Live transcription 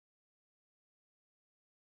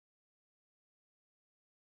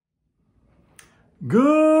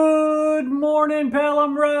Good morning,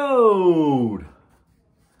 Pelham Road.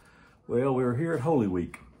 Well, we're here at Holy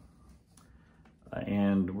Week,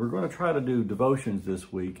 and we're going to try to do devotions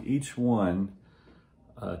this week, each one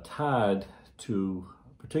tied to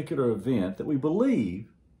a particular event that we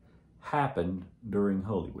believe happened during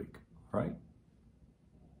Holy Week, right?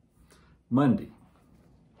 Monday.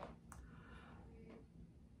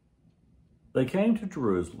 They came to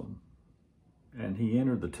Jerusalem, and he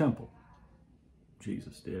entered the temple.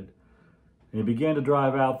 Jesus did. And he began to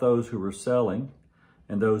drive out those who were selling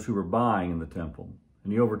and those who were buying in the temple.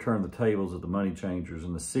 And he overturned the tables of the money changers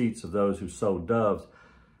and the seats of those who sold doves.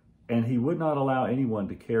 And he would not allow anyone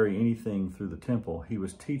to carry anything through the temple. He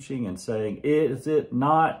was teaching and saying, "Is it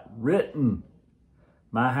not written,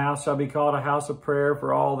 my house shall be called a house of prayer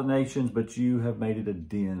for all the nations, but you have made it a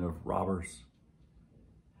den of robbers."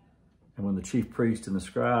 And when the chief priests and the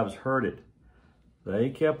scribes heard it,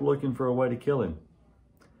 they kept looking for a way to kill him,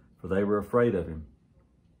 for they were afraid of him,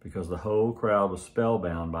 because the whole crowd was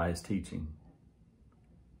spellbound by his teaching.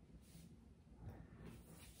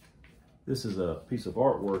 This is a piece of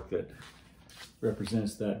artwork that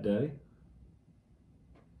represents that day.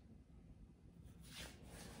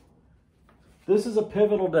 This is a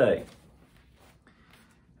pivotal day.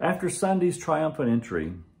 After Sunday's triumphant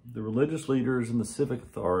entry, the religious leaders and the civic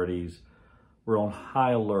authorities were on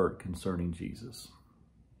high alert concerning Jesus.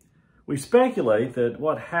 We speculate that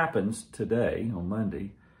what happens today, on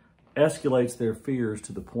Monday, escalates their fears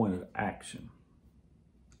to the point of action.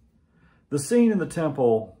 The scene in the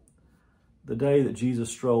temple the day that Jesus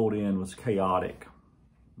strolled in was chaotic.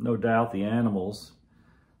 No doubt the animals,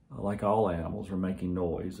 like all animals, are making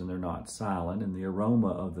noise, and they're not silent, and the aroma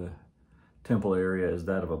of the temple area is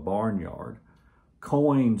that of a barnyard.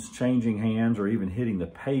 Coins changing hands or even hitting the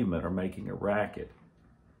pavement are making a racket.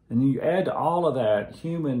 And you add to all of that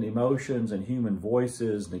human emotions and human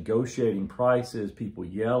voices, negotiating prices, people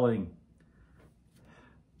yelling.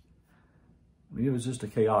 I mean, it was just a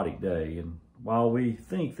chaotic day. And while we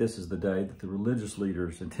think this is the day that the religious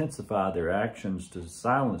leaders intensified their actions to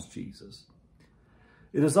silence Jesus,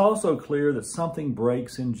 it is also clear that something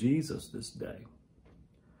breaks in Jesus this day.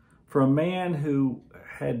 For a man who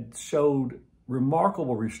had showed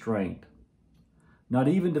remarkable restraint, not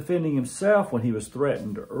even defending himself when he was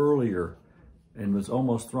threatened earlier and was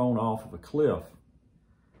almost thrown off of a cliff,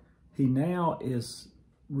 he now is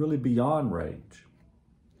really beyond rage.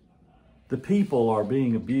 The people are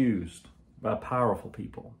being abused by powerful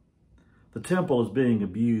people. The temple is being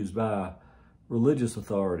abused by religious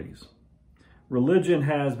authorities. Religion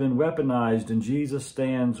has been weaponized, and Jesus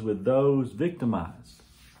stands with those victimized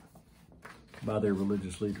by their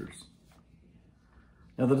religious leaders.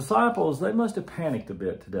 Now, the disciples, they must have panicked a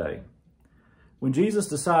bit today. When Jesus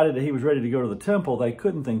decided that he was ready to go to the temple, they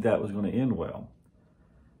couldn't think that was going to end well.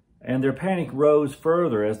 And their panic rose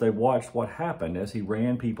further as they watched what happened as he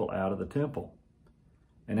ran people out of the temple.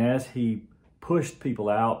 And as he pushed people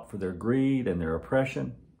out for their greed and their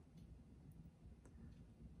oppression,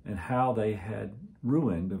 and how they had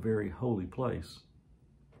ruined a very holy place.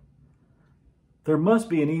 There must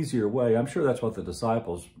be an easier way. I'm sure that's what the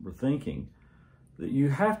disciples were thinking. That you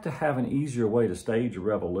have to have an easier way to stage a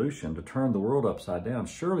revolution, to turn the world upside down.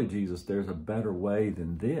 Surely, Jesus, there's a better way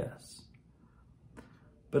than this.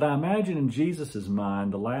 But I imagine in Jesus'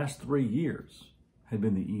 mind, the last 3 years had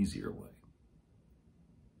been the easier way.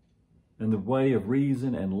 And the way of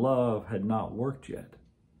reason and love had not worked yet.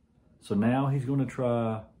 So now he's going to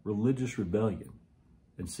try religious rebellion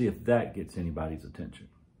and see if that gets anybody's attention.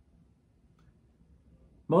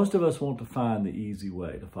 Most of us want to find the easy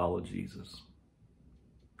way to follow Jesus.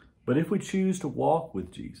 But if we choose to walk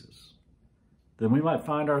with Jesus, then we might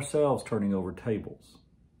find ourselves turning over tables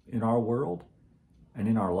in our world and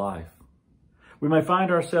in our life. We may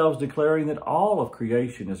find ourselves declaring that all of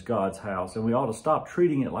creation is God's house, and we ought to stop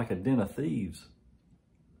treating it like a den of thieves.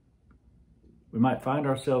 We might find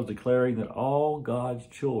ourselves declaring that all God's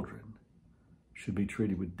children should be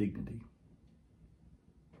treated with dignity.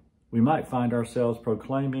 We might find ourselves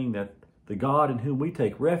proclaiming that the God in whom we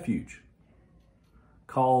take refuge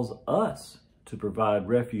calls us to provide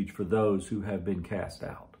refuge for those who have been cast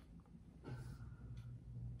out.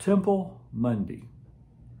 Temple Monday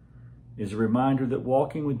is a reminder that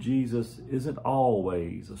walking with Jesus isn't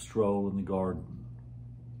always a stroll in the garden.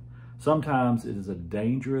 Sometimes it is a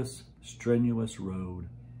dangerous, strenuous road.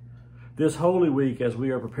 This Holy Week, as we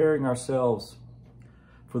are preparing ourselves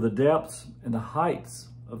for the depths and the heights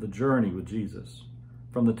of the journey with Jesus,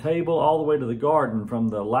 from the table all the way to the garden, from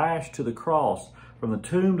the lash to the cross, from the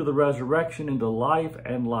tomb to the resurrection into life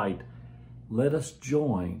and light, let us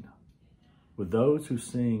join with those who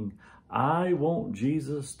sing, I want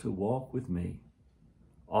Jesus to walk with me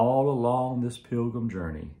all along this pilgrim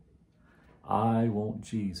journey. I want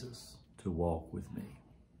Jesus to walk with me.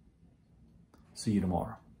 See you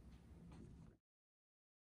tomorrow.